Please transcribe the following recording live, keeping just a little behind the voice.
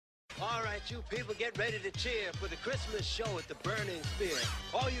All right, you people get ready to cheer for the Christmas show at the Burning Spear.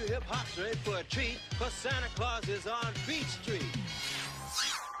 All you hip-hops are in for a treat, cause Santa Claus is on Beach Street.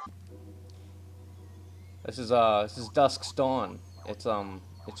 This is Dusk's Dawn.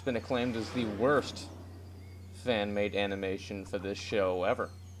 It's been acclaimed as the worst fan-made animation for this show ever.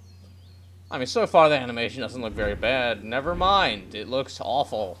 I mean, so far the animation doesn't look very bad. Never mind, it looks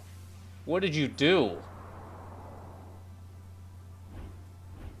awful. What did you do?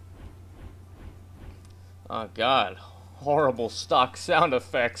 Oh god, horrible stock sound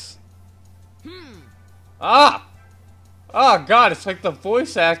effects. Ah! Oh god, it's like the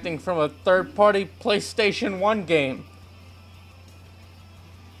voice acting from a third-party PlayStation 1 game.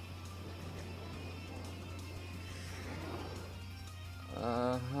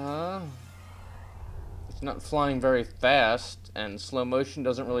 It's not flying very fast, and slow motion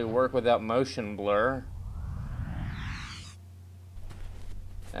doesn't really work without motion blur.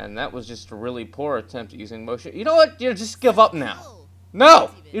 And that was just a really poor attempt at using motion. You know what? You just give up now.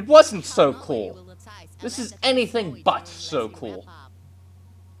 No! It wasn't so cool. This is anything but so cool.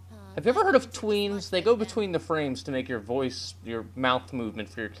 Have you ever heard of tweens? They go between the frames to make your voice, your mouth movement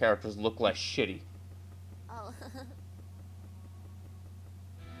for your characters look less shitty.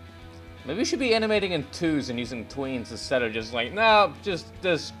 Maybe you should be animating in twos and using tweens instead of just like, no, just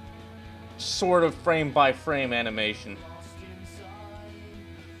this sort of frame-by-frame animation.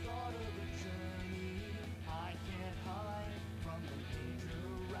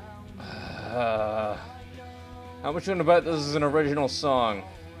 How much you want to bet this is an original song?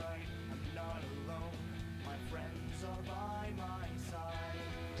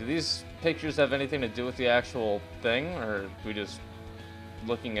 Do these pictures have anything to do with the actual thing, or are we just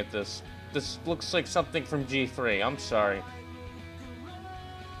looking at this? This looks like something from G3, I'm sorry.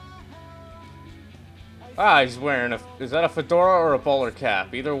 Ah, he's wearing a... Is that a fedora or a bowler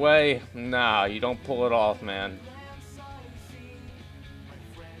cap? Either way, nah, you don't pull it off, man.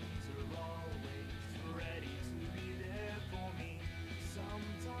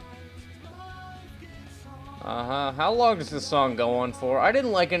 How long does this song go on for? I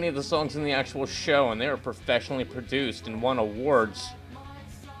didn't like any of the songs in the actual show, and they were professionally produced and won awards.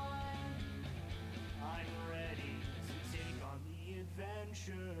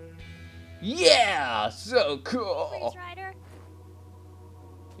 Yeah! So cool!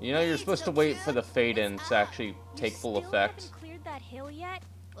 You know, you're supposed to wait for the fade-in to actually take full effect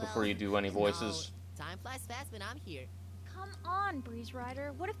before you do any voices. Time flies fast when I'm here. Come on, Breeze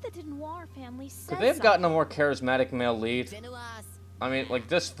Rider. What if the Denoir family says Could they have gotten a more charismatic male lead? I mean, like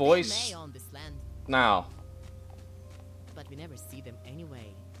this voice. Now. But we never see them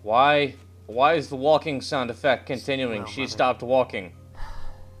anyway. Why is the walking sound effect continuing? She stopped walking.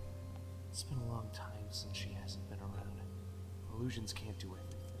 It's been a long time since she hasn't been around. Illusions can't do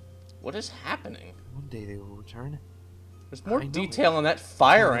everything. What is happening? One day they will return. There's more detail in that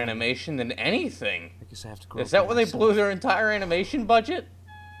fire animation than anything. I guess I have to grow Is that where they blew their entire animation budget?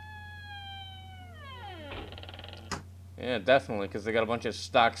 Yeah, definitely, because they got a bunch of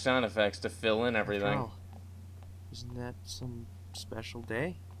stock sound effects to fill in everything. Oh, isn't that some special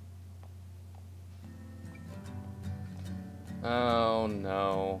day? Oh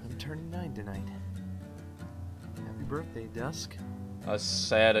no. I'm turning 9 tonight. Happy birthday, Dusk. A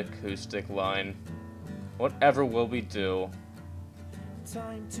sad acoustic line. Whatever will we do?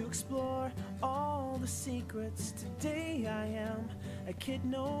 Time to explore all the secrets. Today I am a kid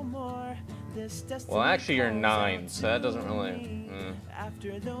no more. This destiny. Well, actually, you're 9, so that doesn't really.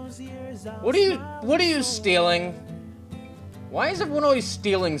 After those years, What are you stealing? Why is everyone always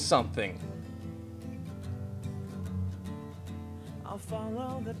stealing something? I'll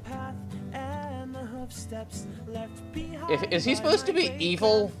follow the path and the hoof steps left behind. Is he supposed to be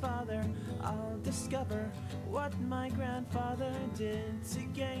evil? I'll discover what my grandfather did to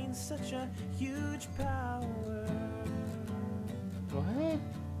gain such a huge power. What?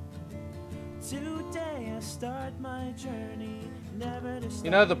 Today I start my journey, never to stop.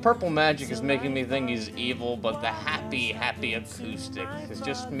 You know, the purple magic is making me think he's evil, but the happy acoustic is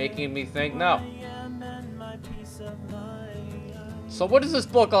just making me think, no. So what does this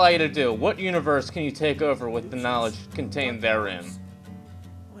book allow you to do? What universe can you take over with the knowledge contained therein?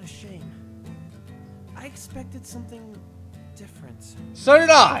 What a shame. I expected something different. So did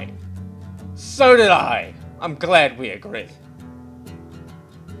I! So did I! I'm glad we agree.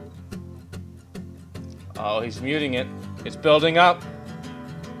 Oh, he's muting it. It's building up.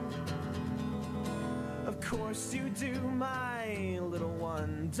 Of course you do, my little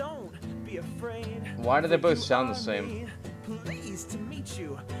one. Don't be afraid. Why do they both sound the same? Pleased to meet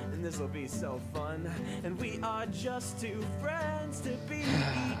you, this'll be so fun. And we are just two friends to be.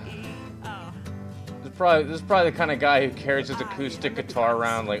 This is probably the kind of guy who carries his acoustic guitar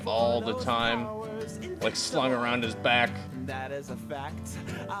around like all the time, like slung around his back.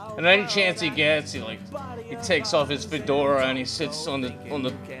 And any chance he gets, he takes off his fedora and he sits on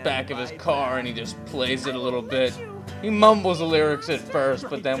the back of his car and he just plays it a little bit. He mumbles the lyrics at first,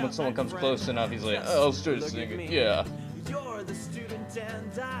 but then when someone comes close enough, he's like, "Oh, I'll start singing." Yeah.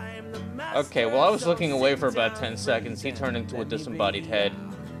 Okay, well, I was looking away for about 10 seconds. He turned into a disembodied head.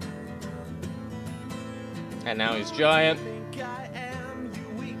 And now he's giant.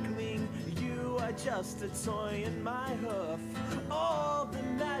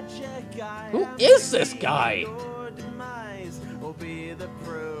 Who is this guy?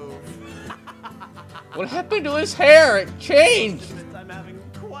 What happened to his hair? It changed. I'm having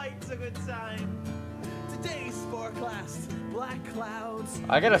quite a good time. Today's forecast, black clouds.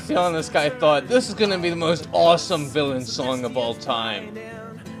 I got a feeling this guy thought this is gonna be the most awesome villain song of all time.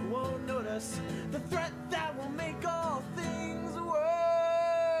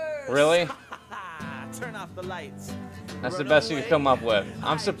 Really? Turn off the lights. That's the best you could come up with.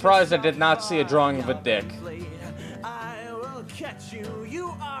 I'm surprised I did not see a drawing of a dick.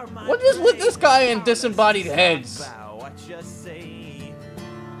 What is with this guy and disembodied heads?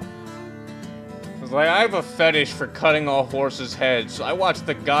 It's like, I have a fetish for cutting off horses' heads, so I watched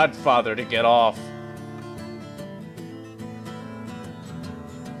The Godfather to get off.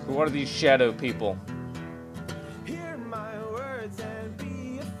 So what are these shadow people?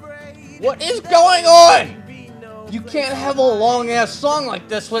 What is going on? You can't have a long-ass song like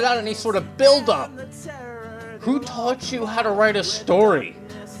this without any sort of build-up. Who taught you how to write a story?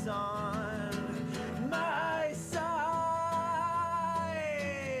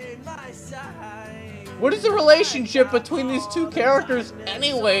 What is the relationship between these two characters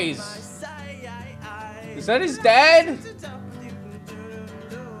anyways? Is that his dad?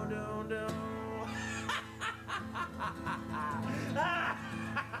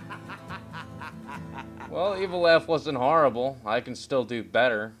 Well, Evil F wasn't horrible. I can still do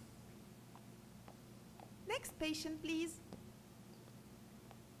better. Next patient, please.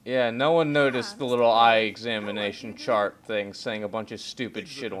 Yeah, no one noticed the little eye examination chart thing saying a bunch of stupid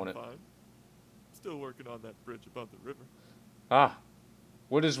shit on it. Still working on that bridge above the river. Ah,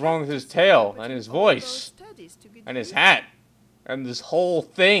 what is wrong with his tail and his voice and his hat and this whole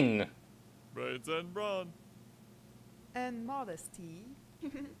thing? Brains and brawn. And modesty.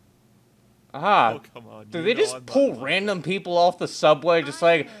 Ah, Oh, come on. do they just pull random people off the subway just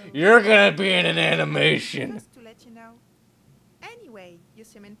like, you're gonna be in an animation? Just to let you know. Anyway, you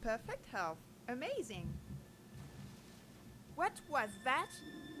seem in perfect health. Amazing. What was that?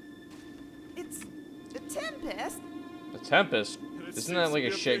 It's a tempest? The Tempest? Isn't that like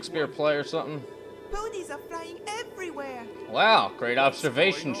a Shakespeare play or something? Ponies are flying everywhere. Wow, great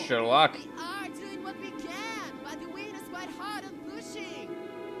observation, Sherlock. We are doing what we can, but the wind is quite hard and pushing.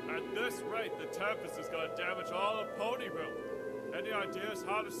 At this rate, the Tempest is going to damage all of Ponyville. Any ideas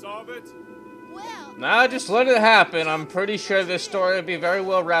how to solve it? Well, Nah, just let it happen. I'm pretty sure this story would be very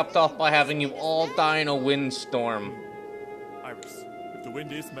well wrapped up by having you all die in a windstorm. Iris, if the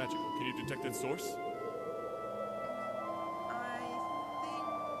wind is magical, can you detect its source? I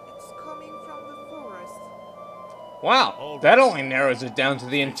think it's coming from the forest. Wow, that only narrows it down to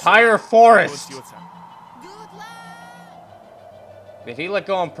the entire forest. Let's see what's happening. good luck. Did he let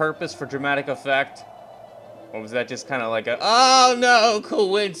go on purpose for dramatic effect? Or was that just kind of like a, oh no,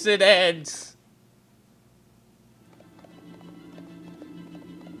 coincidence?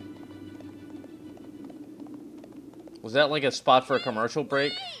 Was that like a spot for a commercial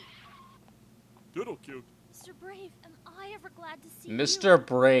break? Doodle cute. Mr. Brave, am I ever glad to see you? Mr. My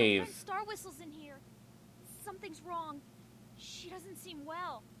Brave. friend Star Whistle's in here. Something's wrong. She doesn't seem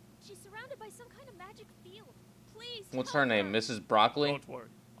well. She's surrounded by some kind of magic field. Please. What's help her name? Mrs. Broccoli? Don't worry.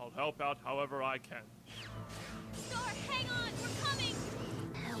 I'll help out however I can. Star, hang on. We're coming.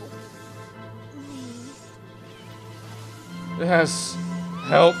 Help me. Yes,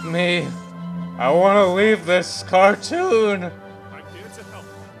 help me. I want to leave this cartoon. I'm here to help.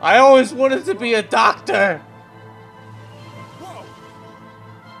 I always wanted to be a doctor. Whoa!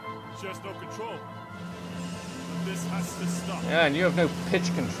 She has no control. This has to stop. Yeah, and you have no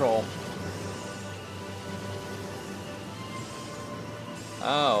pitch control.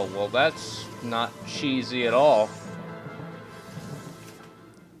 Oh, well that's not cheesy at all.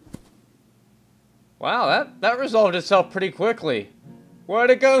 Wow, that resolved itself pretty quickly. Where'd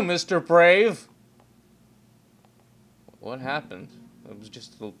it go, Mr. Brave? What happened? It was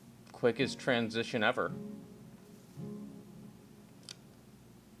just the quickest transition ever.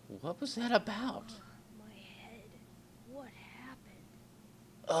 What was that about? My head. What happened?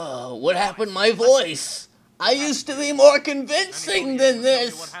 Oh, what happened to my voice? I used to be more convincing than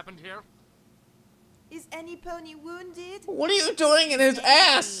this. What happened here? Is any pony wounded? What are you doing in his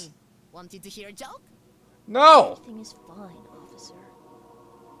ass? Wanted to hear a joke? No. Everything is fine, officer.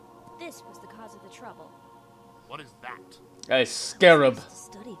 This was the cause of the trouble. What is that? A scarab. I used to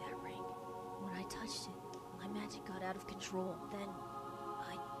study that ring. When I touched it, my magic got out of control. Then,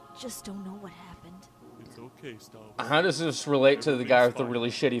 I just don't know what happened. It's okay, Star Wars. How does this relate to the guy with the really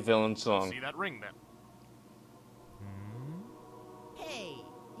shitty villain song? See that ring then? Hey,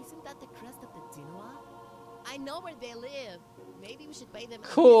 isn't that the crest of the Dinoa? I know where they live. Maybe we should pay them.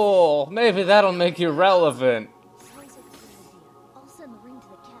 Cool. Maybe that'll make you relevant. Sounds like a good idea. I'll send the ring to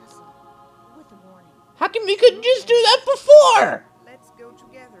the castle. With a warning. How come you couldn't just do that before? Let's go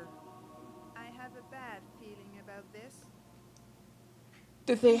together. I have a bad feeling about this.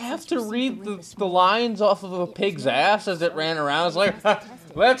 Did they have to read the lines off of a pig's ass as it ran around? It's like,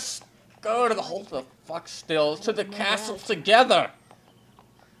 let's go to the hold the fuck still to the castle together.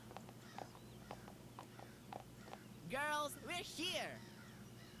 Girls, we're here.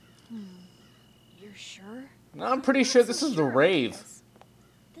 You're sure? No, I'm pretty sure this is the rave.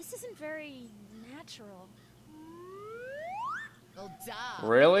 This isn't very natural. Oh, duh.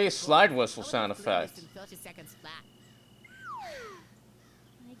 Really? Slide whistle sound effect. In 30 seconds flat.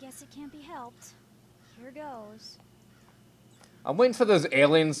 I guess it can't be helped. Here goes. I'm waiting for those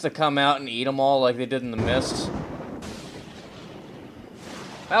aliens to come out and eat them all like they did in The Mist.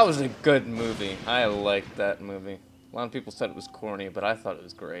 That was a good movie. I liked that movie. A lot of people said it was corny, but I thought it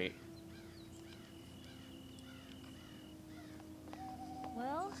was great.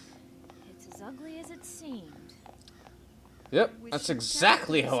 Well, it's as ugly as it seemed. Yep, that's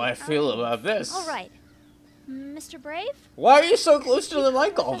exactly how I feel about this. All right. Mr. Brave? Why are you so close to the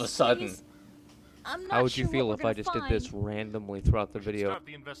mic all of a sudden? I'm not How would you sure feel what if we're I gonna just did find. this randomly throughout the We should video? start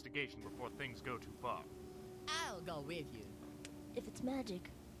the investigation before things go too far. I'll go with you. If it's magic,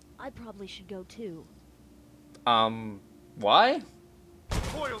 I probably should go too. Why?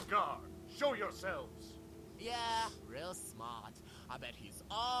 Royal Guard, show yourselves. Yeah, real smart. I bet he's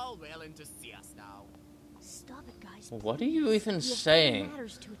all willing to see us now. Stop it, guys. What are you please. even We have saying?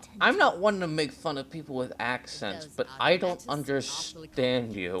 matters to attend I'm to. not one to make fun of people with accents, but I don't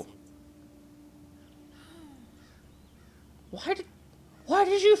understand you. Why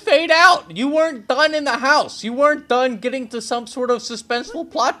did you fade out? You weren't done in the house. You weren't done getting to some sort of suspenseful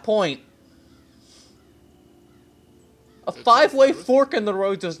plot point. A five-way fork in the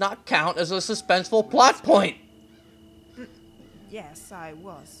road does not count as a suspenseful plot point. Yes, I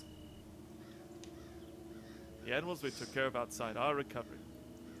was. The animals we took care of outside are recovering.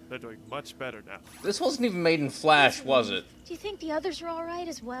 They're doing much better now. This wasn't even made in Flash, was it? Do you think the others are all right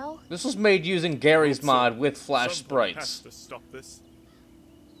as well? This was made using Gary's mod with Flash Someone has sprites. to stop this.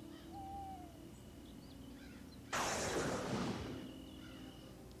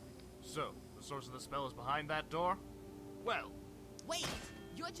 So, the source of the spell is behind that door? Well, Wait,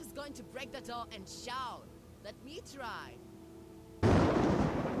 you're just going to break the door and shout. Let me try.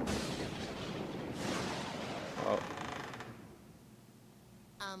 Oh.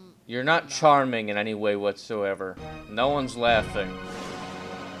 You're not charming in any way whatsoever. No one's laughing.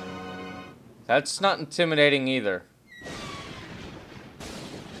 That's not intimidating either.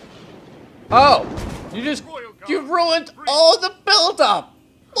 Oh! You ruined all the build-up!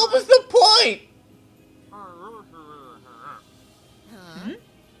 What was the point?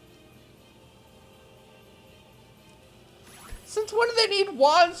 Since when do they need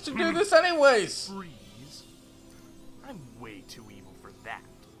wands to do this anyways? freeze. I'm way too evil for that.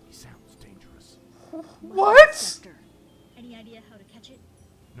 He sounds dangerous. What? Scepter. Any idea how to catch it?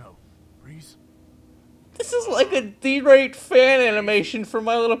 No, freeze. This is like a D-rate fan animation for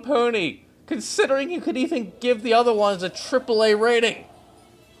My Little Pony, considering you could even give the other ones a AAA rating.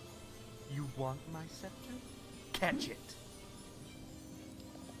 You want my scepter? Catch it.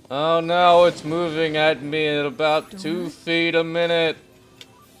 Oh no, it's moving at me at about 2 feet a minute.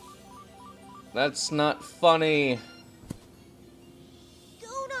 That's not funny.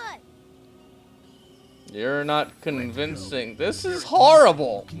 Donut! You're not convincing. This is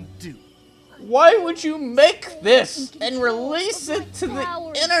horrible. Do. Why would you make this and release it to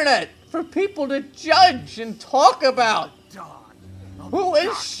the internet for people to judge and talk about? Dawn. Who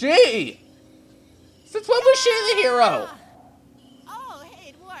is she? Since when was she the hero? Oh, hey,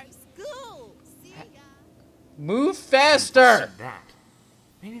 it works. Cool. See ya. Move faster. That.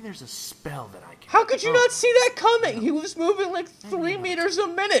 Maybe there's a spell that I can. How could you not see that coming? He was moving like 3 meters a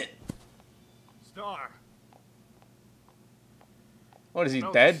minute. Star. What, is he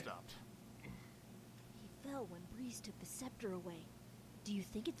Spell dead? stopped. He fell when Breeze took the scepter away. Do Do you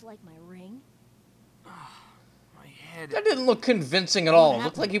think it's like my ring? My head. That didn't look convincing at all. It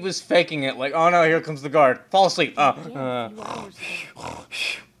looked like he was faking it. Like, oh no, here comes the guard. Fall asleep. And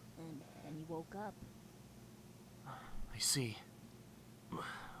you woke up. I see.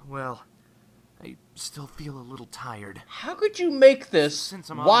 Well, I still feel a little tired. How could you make this, Since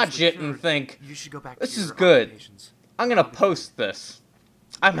I'm watch obviously it, and cured, think, you should go back this to is your good. occupations. I'm gonna post this.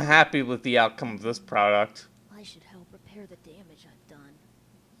 I'm happy with the outcome of this product. I should help repair the damage I've done.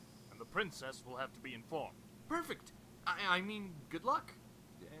 And the princess will have to be informed. Perfect. I mean, good luck.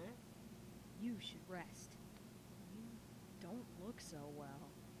 You should rest. You don't look so well.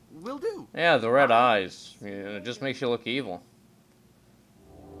 Will do. Yeah, the red eyes. Yeah, it just makes you look evil.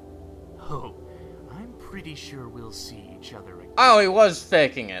 Oh, I'm pretty sure we'll see each other again. Oh, he was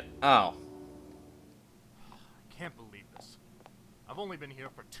faking it. Oh. I can't believe this. I've only been here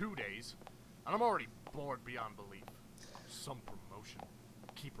for 2 days, and I'm already bored beyond belief. Some promotion.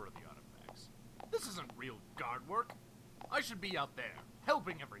 Keeper of the artifacts. This isn't real guard work. I should be out there,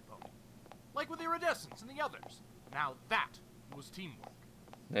 helping every pony. Like with Iridescence and the others. Now that was teamwork.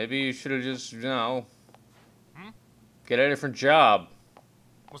 Maybe you should have just, get a different job.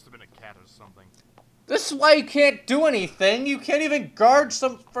 Must have been a cat or something. This is why you can't do anything. You can't even guard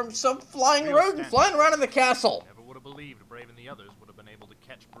from some flying Real rodent standard. flying around in the castle. Never would have believed Brave and the others would have been able to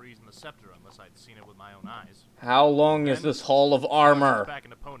catch Breeze and the Scepter unless I'd seen it with my own eyes. How long is this hall of armor? Back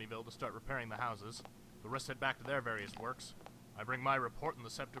into Ponyville to start repairing the houses. The rest head back to their various works. I bring my report and the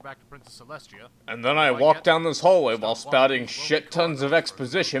scepter back to Princess Celestia. And then I walk down this hallway while spouting shit tons of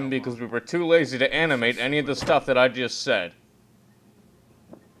exposition because we were too lazy to animate any of the stuff that I just said.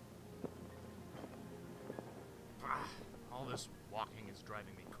 All this walking is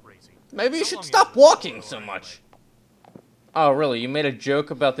driving me crazy. Maybe you How should long stop is this walking photo so anyway? much. Oh, really? You made a joke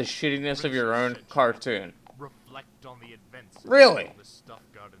about the shittiness of your own cartoon. Reflect on the events. Really? All this stuff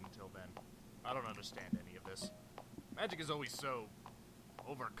guarded until then. I don't understand any of this. Magic is always so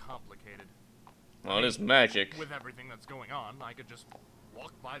overcomplicated. Well, it is magic. With everything that's going on, I could just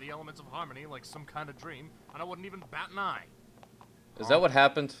walk by the elements of harmony like some kind of dream, and I wouldn't even bat an eye. Is that what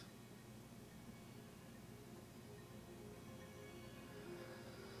happened?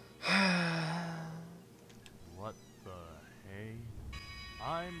 What the hey?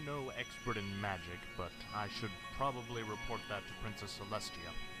 I'm no expert in magic, but I should probably report that to Princess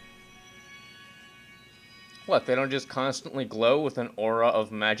Celestia. What, they don't just constantly glow with an aura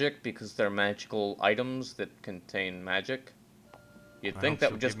of magic because they're magical items that contain magic? You'd think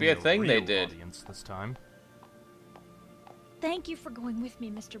that would just be a thing they did. Audience this time. Thank you for going with me,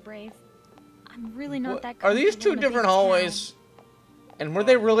 Mr. Brave. I'm really not What, that are these comfortable two in a different big hallways? And were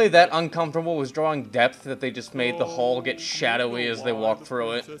they really that uncomfortable with drawing depth that they just made the hall get shadowy as they walked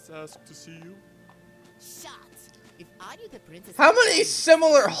through it? Asked to see you. Shots! If I knew the princess... How many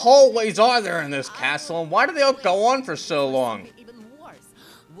similar hallways are there in this castle, and why do they all go on for so long? Even worse.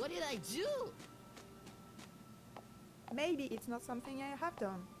 What did I do? Maybe it's not something I have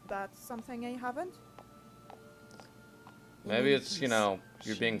done. That's something I haven't. Maybe it's, you know,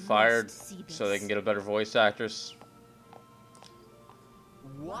 you're being fired so they can get a better voice actress.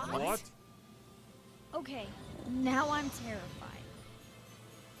 What? Okay, now I'm terrified.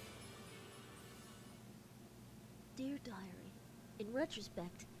 Dear Diary, in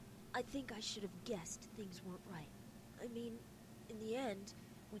retrospect, I think I should have guessed things weren't right. I mean, in the end,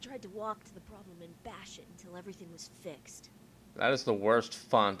 we tried to walk to the problem and bash it until everything was fixed. That is the worst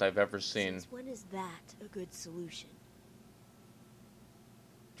font I've ever seen. Since when is that a good solution?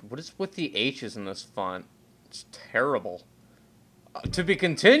 What is with the H's in this font? It's terrible. To be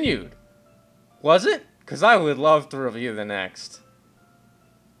continued. Was it? Because I would love to review the next.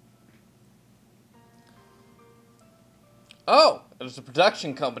 Oh, there's a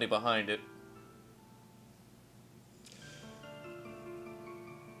production company behind it.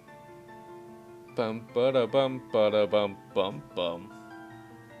 Bum ba bum ba bum bum bum.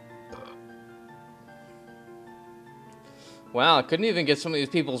 Wow, I couldn't even get some of these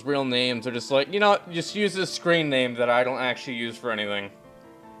people's real names. They're just like, you know, just use this screen name that I don't actually use for anything.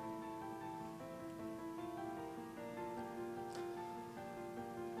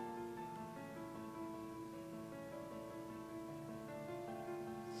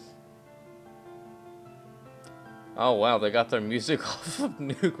 Oh wow, they got their music off of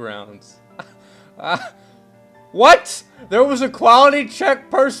Newgrounds. What? There was a quality check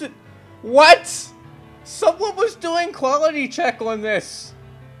person? What? Someone was doing quality check on this.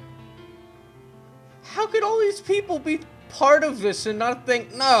 How could all these people be part of this and not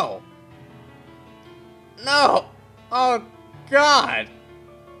think, no. No. Oh, God.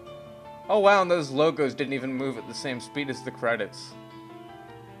 Oh, wow, and those logos didn't even move at the same speed as the credits.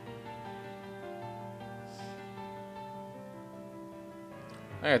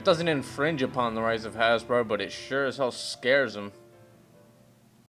 Hey, it doesn't infringe upon the rights of Hasbro, but it sure as hell scares them.